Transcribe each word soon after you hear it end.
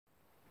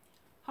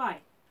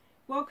Hi,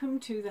 welcome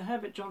to the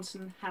Herbert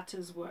Johnson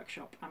Hatters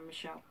Workshop. I'm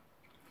Michelle.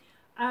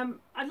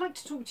 I'd like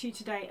to talk to you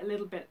today a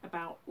little bit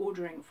about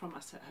ordering from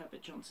us at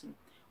Herbert Johnson.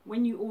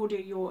 When you order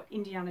your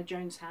Indiana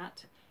Jones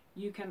hat,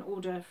 you can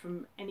order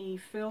from any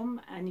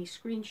film, any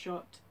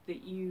screenshot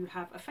that you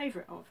have a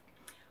favourite of.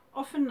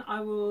 Often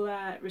I will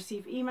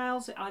receive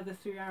emails either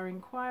through our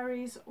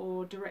inquiries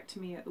or direct to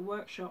me at the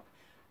workshop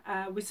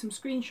with some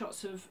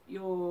screenshots of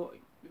your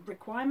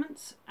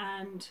requirements,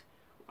 and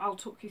I'll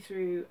talk you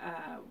through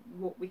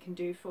what we can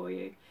do for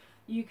you.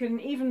 You can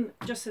even,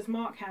 just as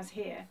Mark has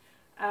here,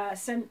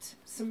 sent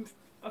some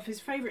of his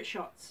favourite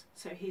shots.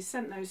 So he's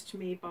sent those to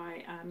me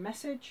by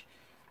message,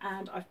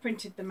 and I've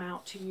printed them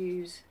out to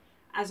use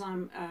as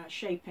I'm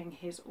shaping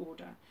his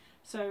order.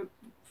 So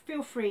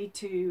feel free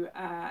to,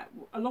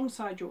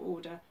 alongside your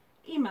order,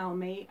 email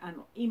me and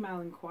email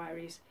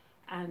inquiries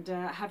and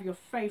have your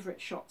favourite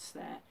shots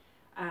there.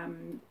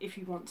 If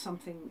you want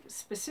something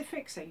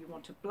specific, say you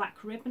want a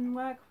black ribbon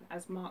work,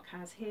 as Mark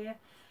has here,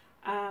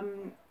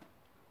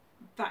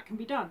 that can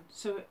be done.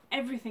 So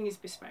everything is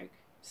bespoke,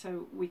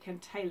 so we can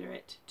tailor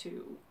it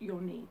to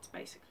your needs,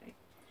 basically.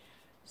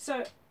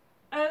 So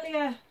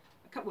earlier,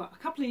 a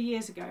couple of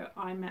years ago,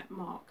 I met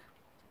Mark,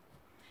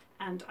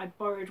 and I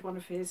borrowed one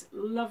of his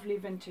lovely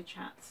vintage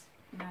hats.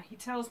 Now he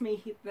tells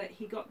me that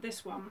he got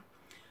this one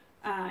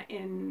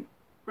in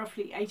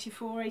roughly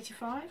 84,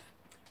 85.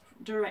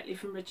 Directly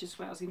from Richard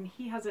Swales, and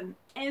he has an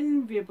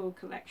enviable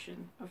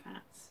collection of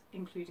hats,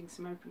 including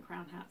some open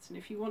crown hats. And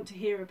if you want to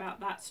hear about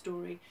that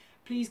story,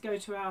 please go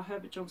to our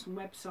Herbert Johnson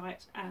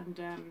website, and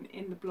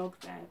in the blog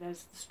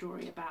there's the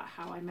story about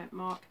how I met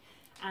Mark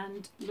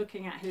and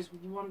looking at his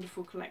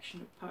wonderful collection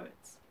of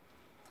poets.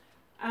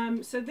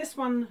 So this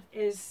one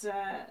is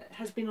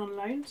has been on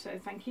loan, so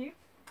thank you.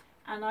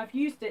 And I've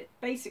used it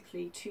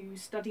basically to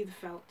study the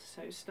felt,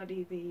 so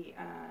study the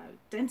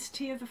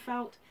density of the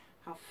felt,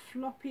 how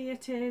floppy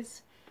it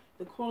is,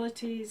 the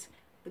qualities,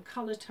 the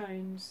colour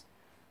tones,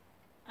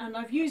 and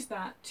I've used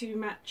that to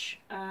match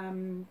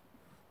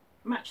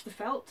the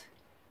felt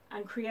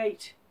and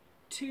create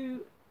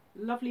two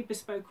lovely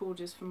bespoke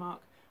orders for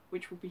Mark,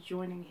 which will be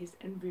joining his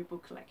enviable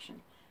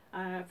collection.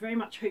 Very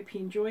much hope he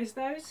enjoys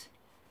those,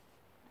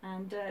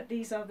 and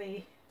these are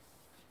the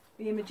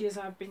images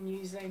I've been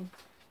using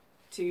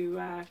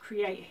to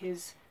create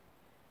his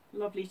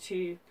lovely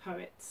two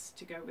poets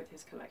to go with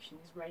his collection,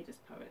 his Raiders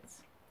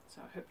poets. So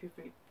I hope you'll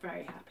be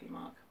very happy,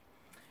 Mark.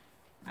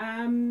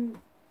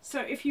 So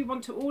if you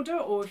want to order,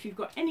 or if you've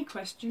got any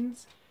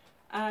questions,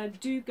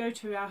 do go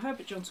to our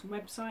Herbert Johnson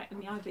website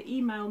and either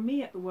email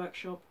me at the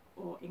workshop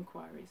or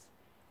inquiries.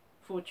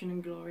 Fortune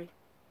and glory.